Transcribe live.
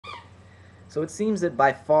So it seems that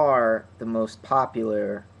by far the most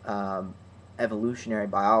popular evolutionary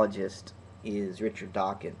biologist is Richard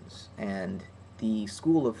Dawkins, and the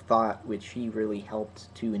school of thought which he really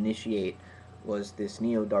helped to initiate was this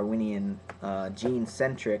neo-Darwinian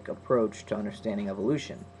gene-centric approach to understanding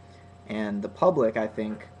evolution. And the public, I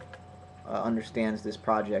think, understands this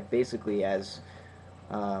project basically as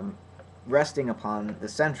um, resting upon the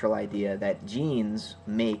central idea that genes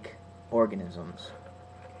make organisms.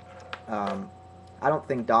 Um, I don't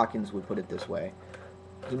think Dawkins would put it this way.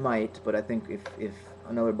 He might, but I think if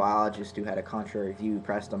another biologist who had a contrary view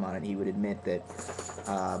pressed him on it, he would admit that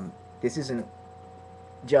this isn't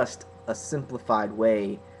just a simplified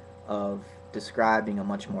way of describing a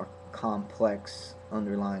much more complex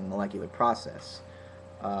underlying molecular process.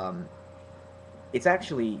 Um, it's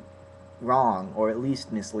actually wrong, or at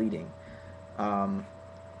least misleading. Um,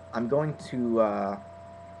 I'm going to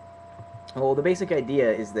well, the basic idea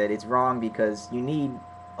is that it's wrong because you need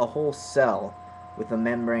a whole cell with a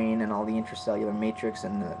membrane and all the intracellular matrix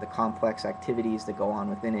and the complex activities that go on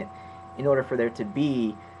within it in order for there to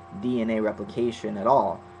be DNA replication at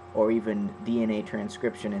all, or even DNA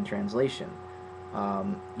transcription and translation.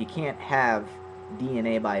 You can't have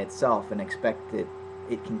DNA by itself and expect that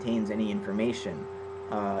it contains any information.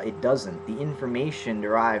 It doesn't. The information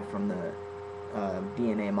derived from the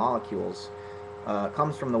DNA molecules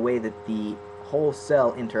comes from the way that the whole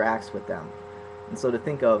cell interacts with them. And so to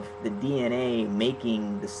think of the DNA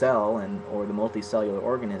making the cell and or the multicellular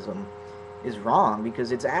organism is wrong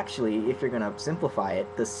because it's actually, if you're going to simplify it,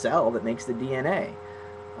 the cell that makes the DNA.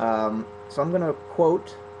 So I'm going to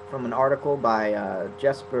quote from an article by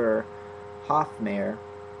Jesper Hoffmeyer,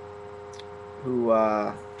 who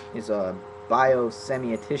is a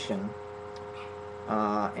biosemiotician,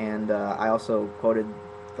 and I also quoted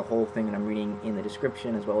the whole thing that I'm reading in the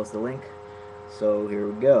description as well as the link. So here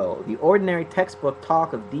we go. The ordinary textbook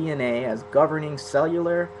talk of DNA as governing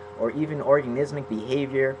cellular or even organismic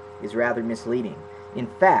behavior is rather misleading. In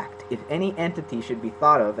fact, if any entity should be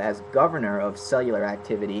thought of as governor of cellular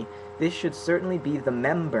activity, this should certainly be the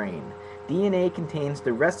membrane. DNA contains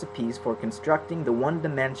the recipes for constructing the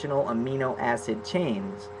one-dimensional amino acid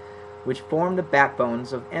chains, which form the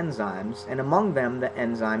backbones of enzymes, and among them the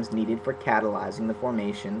enzymes needed for catalyzing the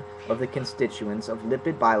formation of the constituents of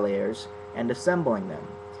lipid bilayers and assembling them.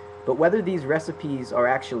 But whether these recipes are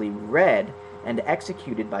actually read and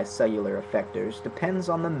executed by cellular effectors depends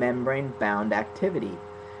on the membrane-bound activity.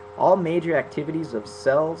 All major activities of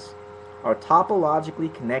cells are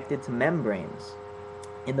topologically connected to membranes.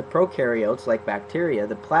 In the prokaryotes, like bacteria,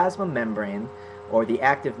 the plasma membrane, or the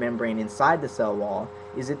active membrane inside the cell wall,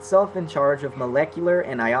 is itself in charge of molecular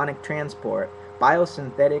and ionic transport,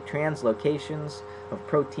 biosynthetic translocations of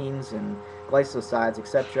proteins and glycosides,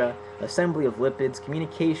 etc., assembly of lipids,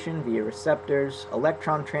 communication via receptors,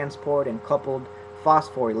 electron transport and coupled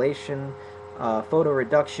phosphorylation,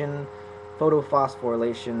 photoreduction,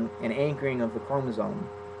 photophosphorylation, and anchoring of the chromosome.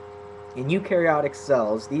 In eukaryotic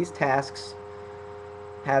cells, these tasks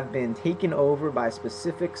have been taken over by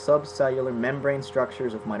specific subcellular membrane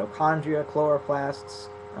structures of mitochondria, chloroplasts,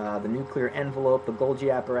 the nuclear envelope, the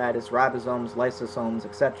Golgi apparatus, ribosomes, lysosomes,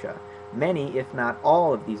 etc. Many, if not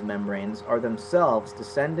all, of these membranes are themselves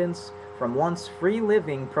descendants from once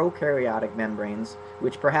free-living prokaryotic membranes,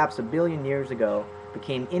 which perhaps a billion years ago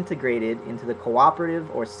became integrated into the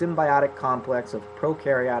cooperative or symbiotic complex of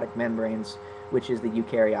prokaryotic membranes, which is the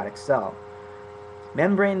eukaryotic cell.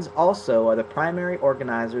 Membranes also are the primary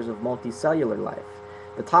organizers of multicellular life.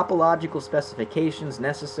 The topological specifications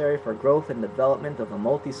necessary for growth and development of a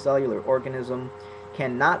multicellular organism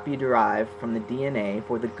cannot be derived from the DNA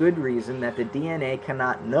for the good reason that the DNA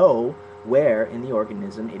cannot know where in the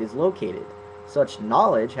organism it is located. Such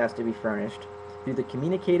knowledge has to be furnished through the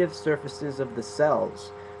communicative surfaces of the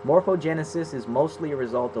cells. Morphogenesis is mostly a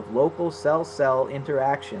result of local cell-cell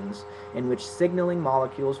interactions in which signaling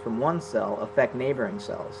molecules from one cell affect neighboring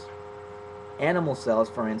cells. Animal cells,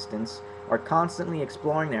 for instance, are constantly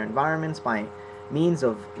exploring their environments by means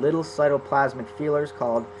of little cytoplasmic feelers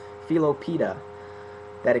called phylopida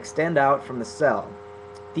that extend out from the cell.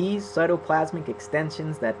 These cytoplasmic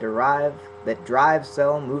extensions that drive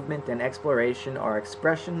cell movement and exploration are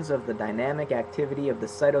expressions of the dynamic activity of the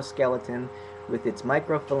cytoskeleton with its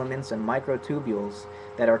microfilaments and microtubules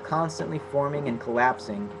that are constantly forming and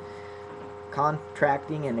collapsing,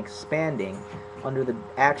 contracting and expanding under the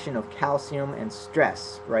action of calcium and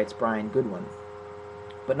stress, writes Brian Goodwin.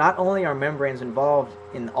 But not only are membranes involved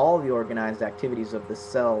in all the organized activities of the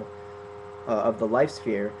cell of the life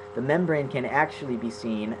sphere, the membrane can actually be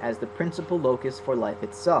seen as the principal locus for life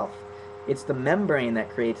itself. It's the membrane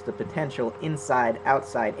that creates the potential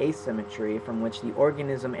inside-outside asymmetry from which the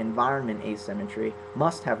organism-environment asymmetry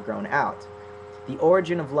must have grown out. The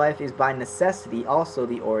origin of life is by necessity also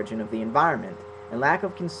the origin of the environment, and lack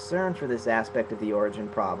of concern for this aspect of the origin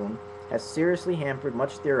problem has seriously hampered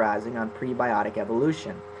much theorizing on prebiotic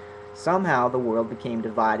evolution. Somehow the world became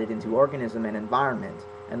divided into organism and environment,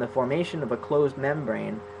 and the formation of a closed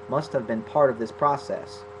membrane must have been part of this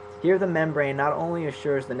process. Here the membrane not only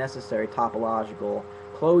assures the necessary topological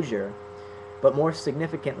closure, but more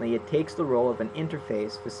significantly it takes the role of an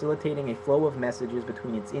interface facilitating a flow of messages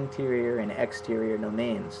between its interior and exterior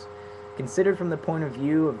domains. Considered from the point of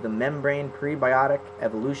view of the membrane, prebiotic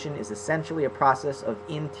evolution is essentially a process of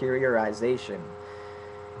interiorization.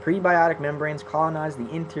 Prebiotic membranes colonize the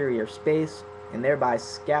interior space and thereby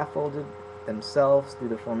scaffolded themselves through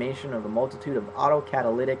the formation of a multitude of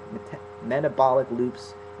autocatalytic metabolic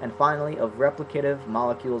loops and finally of replicative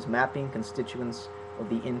molecules mapping constituents of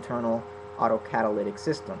the internal autocatalytic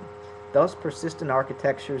system. Thus, persistent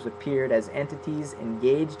architectures appeared as entities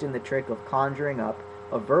engaged in the trick of conjuring up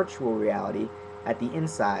a virtual reality at the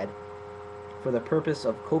inside for the purpose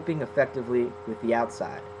of coping effectively with the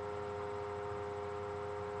outside.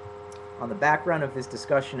 On the background of this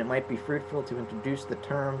discussion, it might be fruitful to introduce the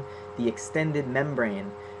term the extended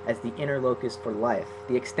membrane as the inner locus for life.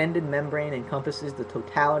 The extended membrane encompasses the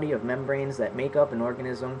totality of membranes that make up an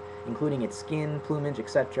organism, including its skin, plumage,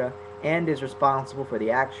 etc., and is responsible for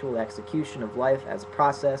the actual execution of life as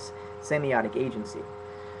process, semiotic agency.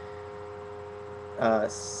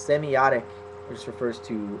 Semiotic just refers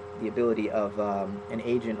to the ability of an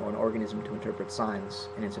agent or an organism to interpret signs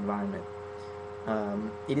in its environment.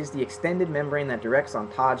 It is the extended membrane that directs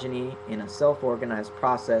ontogeny in a self-organized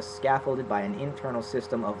process scaffolded by an internal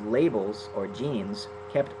system of labels or genes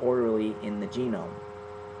kept orderly in the genome.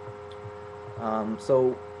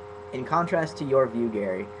 So in contrast to your view,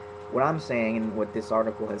 Gary, what I'm saying and what this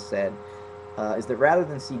article has said is that rather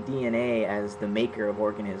than see DNA as the maker of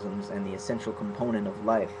organisms and the essential component of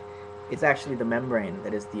life, it's actually the membrane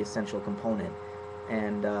that is the essential component.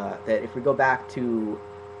 And that if we go back to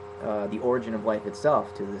the origin of life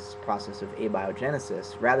itself, to this process of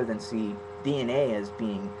abiogenesis, rather than see DNA as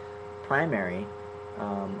being primary,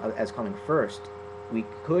 as coming first, we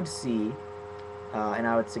could see, and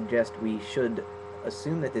I would suggest we should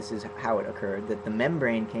assume that this is how it occurred, that the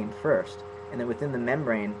membrane came first, and that within the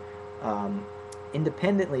membrane,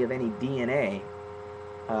 independently of any DNA,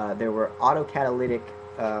 there were autocatalytic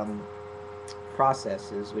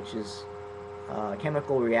processes, which is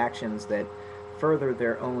chemical reactions that further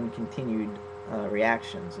their own continued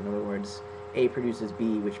reactions. In other words, A produces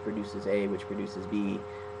B, which produces A, which produces B,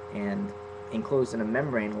 and enclosed in a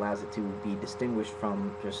membrane allows it to be distinguished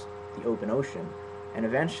from just the open ocean. And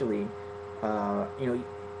eventually,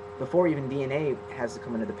 before even DNA has to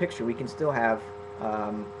come into the picture, we can still have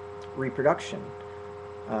reproduction,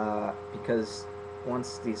 because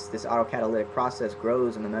once this autocatalytic process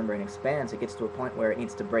grows and the membrane expands, it gets to a point where it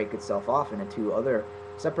needs to break itself off into two other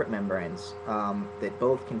separate membranes that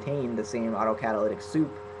both contain the same autocatalytic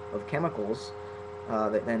soup of chemicals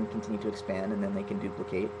that then continue to expand, and then they can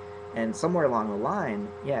duplicate. And somewhere along the line,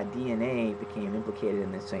 yeah, DNA became implicated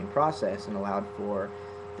in this same process and allowed for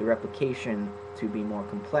the replication to be more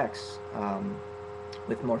complex,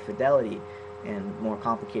 with more fidelity, and more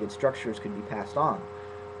complicated structures could be passed on.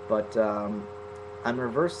 But I'm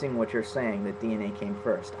reversing what you're saying, that DNA came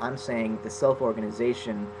first. I'm saying the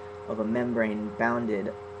self-organization of a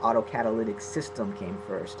membrane-bounded autocatalytic system came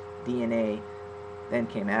first. DNA then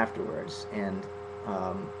came afterwards, and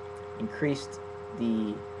increased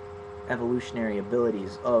the evolutionary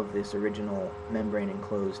abilities of this original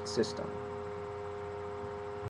membrane-enclosed system.